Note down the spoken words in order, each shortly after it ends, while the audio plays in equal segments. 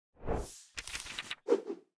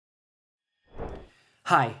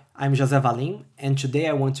Hi, I'm José Valim, and today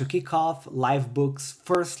I want to kick off Livebook's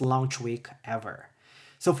first launch week ever.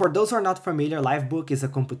 So for those who are not familiar, Livebook is a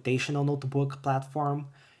computational notebook platform.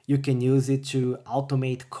 You can use it to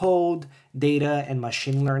automate code, data, and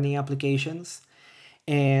machine learning applications.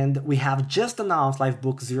 And we have just announced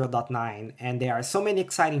Livebook 0.9, and there are so many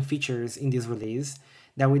exciting features in this release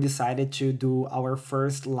that we decided to do our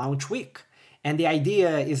first launch week. And the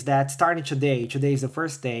idea is that starting today is the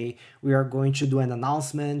first day, we are going to do an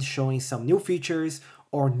announcement showing some new features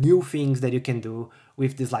or new things that you can do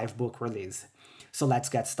with this Livebook release. So let's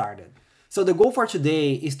get started. So the goal for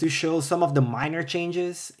today is to show some of the minor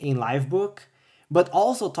changes in Livebook, but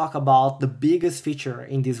also talk about the biggest feature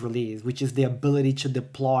in this release, which is the ability to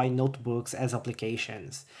deploy notebooks as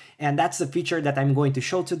applications. And that's the feature that I'm going to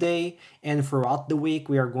show today, and throughout the week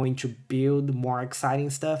we are going to build more exciting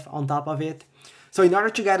stuff on top of it. So in order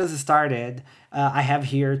to get us started, I have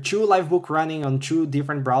here two Livebook running on two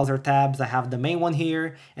different browser tabs. I have the main one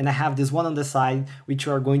here, and I have this one on the side, which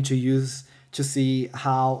we are going to use to see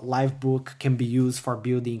how Livebook can be used for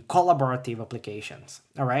building collaborative applications,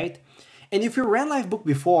 all right? And if you ran Livebook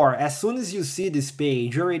before, as soon as you see this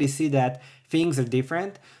page, you already see that things are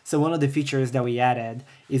different. So one of the features that we added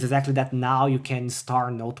is exactly that now you can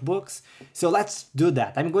start notebooks. So let's do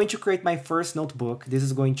that. I'm going to create my first notebook. This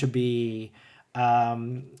is going to be,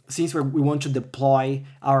 since we want to deploy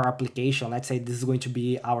our application, let's say this is going to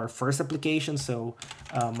be our first application. So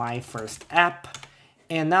my first app.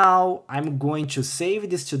 And now I'm going to save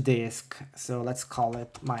this to disk. So let's call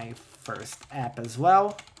it my first app as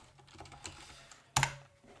well.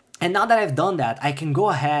 And now that I've done that, I can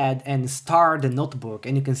go ahead and start the notebook,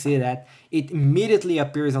 and you can see that it immediately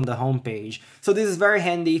appears on the home page. So this is very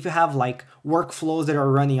handy if you have like workflows that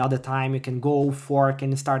are running all the time. You can go fork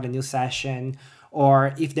and start a new session,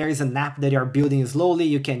 or if there is an app that you're building slowly,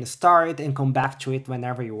 you can start and come back to it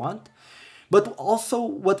whenever you want. But also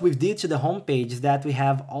what we did to the homepage is that we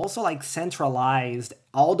have also like centralized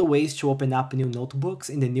all the ways to open up new notebooks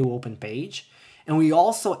in the new open page. And we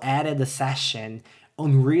also added a session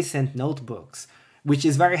on recent notebooks, which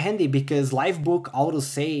is very handy because Livebook auto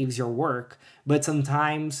saves your work, but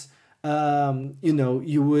sometimes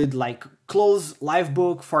you would like close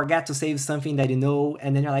Livebook, forget to save something that you know,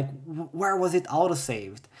 and then you're like, where was it auto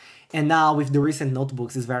saved? And now with the recent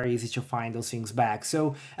notebooks, it's very easy to find those things back.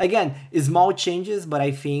 So again, small changes, but I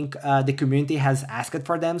think the community has asked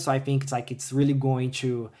for them. So I think it's really going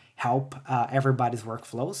to help everybody's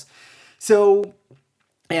workflows. So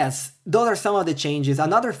yes, those are some of the changes.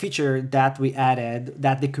 Another feature that we added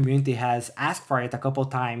that the community has asked for it a couple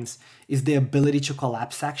times is the ability to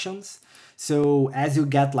collapse sections. So as you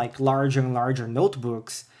get like larger and larger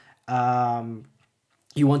notebooks,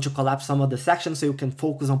 you want to collapse some of the sections so you can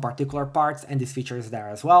focus on particular parts, and this feature is there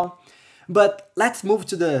as well. But let's move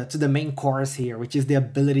to the main course here, which is the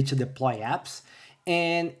ability to deploy apps.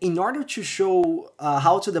 And in order to show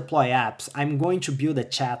how to deploy apps, I'm going to build a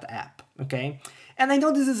chat app, okay? And I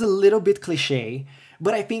know this is a little bit cliche,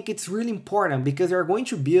 but I think it's really important because you're going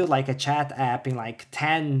to build like a chat app in like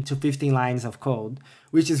 10 to 15 lines of code,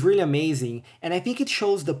 which is really amazing. And I think it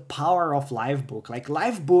shows the power of Livebook. Like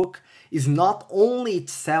Livebook is not only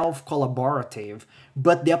itself collaborative,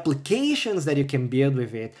 but the applications that you can build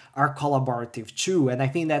with it are collaborative too. And I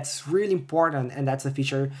think that's really important, and that's a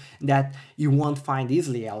feature that you won't find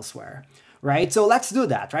easily elsewhere. Right? So let's do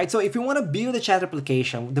that, right? So if you want to build a chat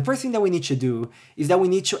application, the first thing that we need to do is that we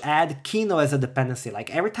need to add Kino as a dependency. Like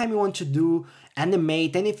every time you want to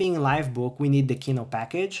animate anything in Livebook, we need the Kino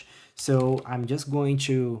package. So I'm just going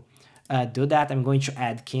to do that. I'm going to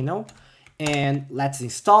add Kino, and let's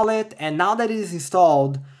install it. And now that it is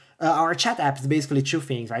installed, our chat app is basically two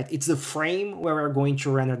things, right? It's a frame where we're going to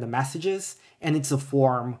render the messages, and it's a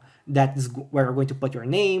form that is where you're going to put your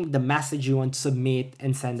name, the message you want to submit,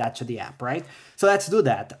 and send that to the app, right? So let's do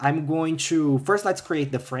that. I'm going to, first let's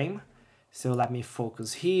create the frame. So let me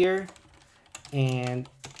focus here. And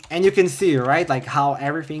you can see, right, like how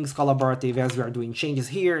everything's collaborative as we are doing changes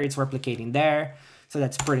here, it's replicating there. So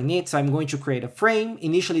that's pretty neat. So I'm going to create a frame.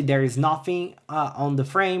 Initially, there is nothing on the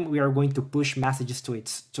frame. We are going to push messages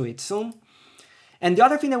to it soon. And the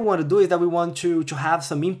other thing that we want to do is that we want to have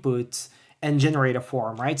some inputs and generate a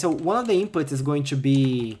form, right? So one of the inputs is going to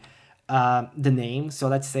be the name. So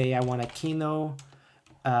let's say I want a Kino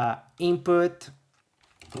input,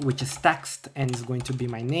 which is text, and is going to be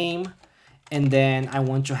my name. And then I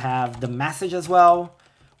want to have the message as well,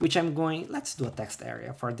 which let's do a text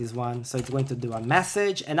area for this one. So it's going to do a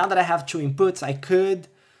message. And now that I have two inputs, I could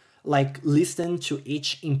like listen to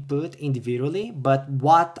each input individually. But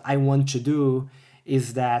what I want to do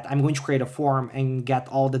is that I'm going to create a form and get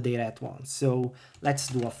all the data at once. So let's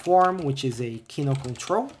do a form, which is a keynote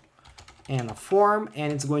control and a form,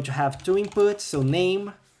 and it's going to have two inputs, so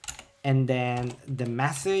name and then the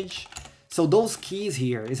message. So those keys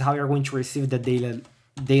here is how you're going to receive the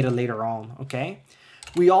data later on, okay?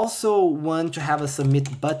 We also want to have a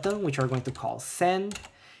submit button, which we're going to call send.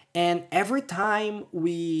 And every time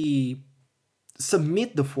we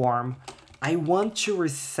submit the form, I want to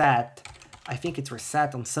reset, I think it's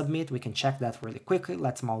reset on submit. We can check that really quickly.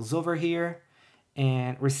 Let's mouse over here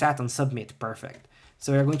and reset on submit, perfect.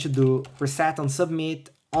 So we're going to do reset on submit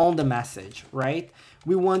on the message, right?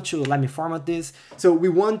 We want to, let me format this. So we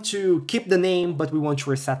want to keep the name, but we want to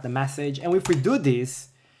reset the message. And if we do this,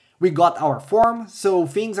 we got our form. So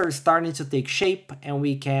things are starting to take shape, and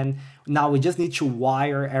we can, now we just need to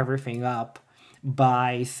wire everything up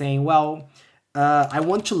by saying, well, I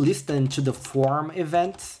want to listen to the form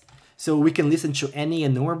events. So we can listen to any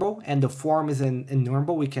enumerable, and the form is an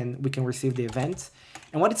enumerable. We can receive the events.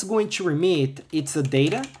 And what it's going to remit, it's a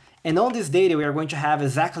data. And on this data, we are going to have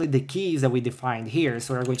exactly the keys that we defined here.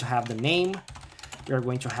 So we're going to have the name, we are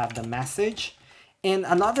going to have the message. And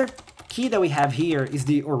another key that we have here is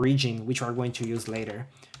the origin, which we're going to use later,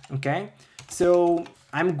 okay? So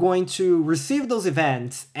I'm going to receive those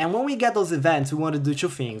events. And when we get those events, we want to do two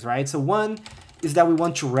things, right? So one is that we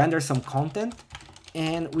want to render some content,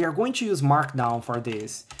 and we are going to use Markdown for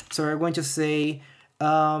this. So we're going to say,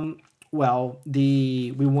 well,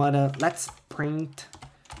 let's print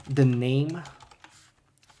the name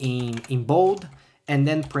in bold, and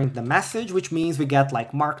then print the message, which means we get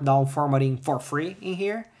like Markdown formatting for free in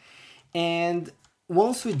here. And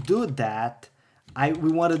once we do that, we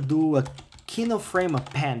want to do a keynote frame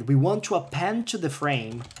append. We want to append to the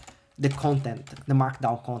frame the content, the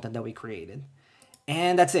Markdown content that we created.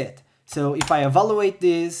 And that's it. So if I evaluate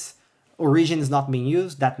this, origin is not being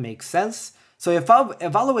used, that makes sense. So if I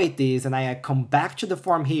evaluate this and I come back to the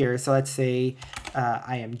form here, so let's say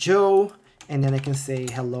I am Joe, and then I can say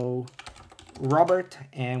hello Robert,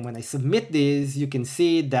 and when I submit this, you can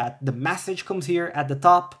see that the message comes here at the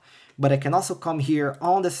top, but I can also come here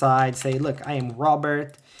on the side, say, look, I am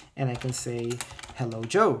Robert, and I can say hello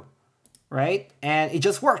Joe, right? And it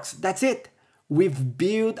just works. That's it. We've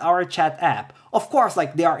built our chat app. Of course,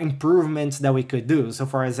 like there are improvements that we could do. So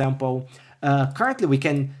for example, currently we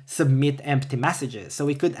can submit empty messages. So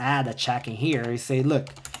we could add a check in here and say, look,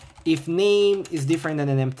 if name is different than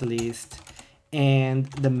an empty list and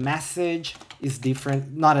the message is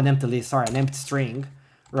different, not an empty list, sorry, an empty string,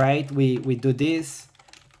 right? We do this.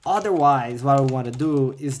 Otherwise, what we want to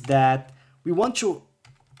do is that we want to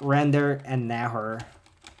render an error.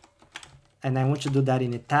 And I want to do that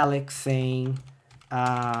in italics, saying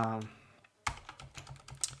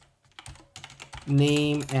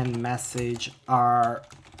name and message are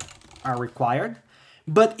required.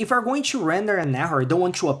 But if we're going to render an error, I don't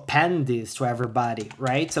want to append this to everybody,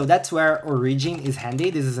 right? So that's where origin is handy.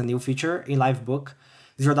 This is a new feature in Livebook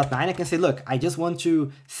 0.9. I can say, look, I just want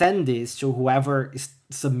to send this to whoever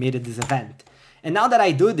submitted this event. And now that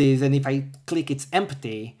I do this, and if I click it's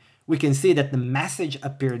empty, we can see that the message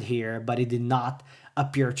appeared here, but it did not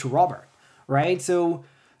appear to Robert, right? So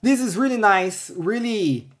this is really nice,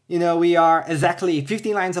 really, you know, we are exactly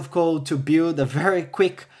 15 lines of code to build a very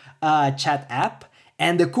quick chat app.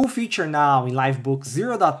 And the cool feature now in Livebook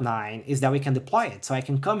 0.9 is that we can deploy it. So I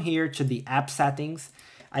can come here to the app settings,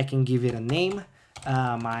 I can give it a name,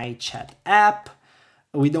 my chat app.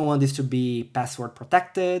 We don't want this to be password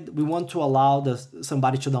protected. We want to allow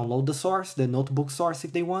somebody to download the source, the notebook source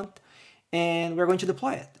if they want. And we're going to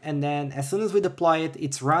deploy it. And then as soon as we deploy it,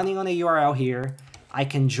 it's running on a URL here. I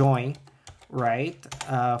can join, right?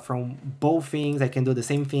 From both things, I can do the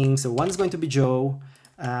same thing. So one's going to be Joe.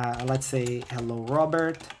 Let's say hello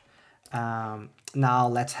Robert. Now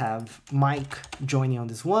let's have Mike joining on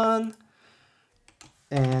this one.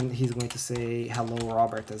 And he's going to say hello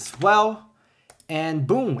Robert as well. And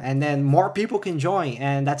boom, and then more people can join,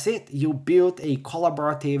 and that's it. You built a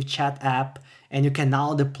collaborative chat app, and you can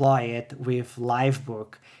now deploy it with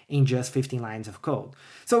Livebook in just 15 lines of code.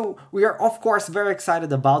 So we are, of course, very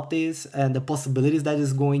excited about this and the possibilities that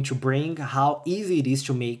is going to bring, how easy it is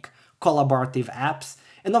to make collaborative apps.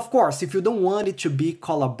 And of course, if you don't want it to be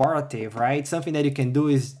collaborative, right, something that you can do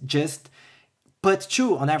is just put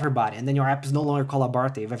two on everybody, and then your app is no longer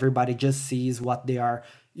collaborative. Everybody just sees what they are.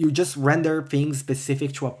 You just render things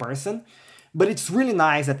specific to a person. But it's really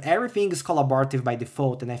nice that everything is collaborative by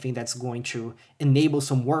default, and I think that's going to enable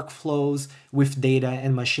some workflows with data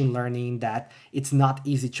and machine learning that it's not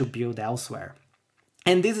easy to build elsewhere.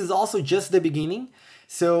 And this is also just the beginning.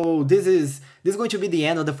 So this is this is going to be the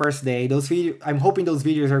end of the first day. I'm hoping those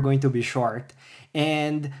videos are going to be short.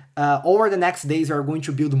 And over the next days, we are going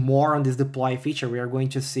to build more on this deploy feature. We are going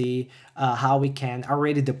to see how we can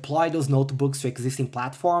already deploy those notebooks to existing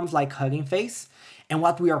platforms like Hugging Face. And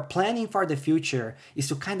what we are planning for the future is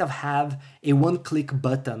to kind of have a one-click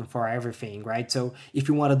button for everything, right? So if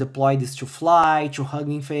you want to deploy this to Fly, to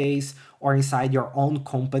Hugging Face, or inside your own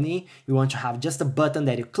company, you want to have just a button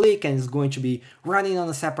that you click and it's going to be running on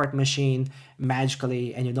a separate machine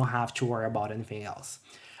magically, and you don't have to worry about anything else.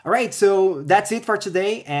 All right, so that's it for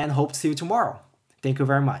today, and hope to see you tomorrow. Thank you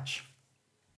very much.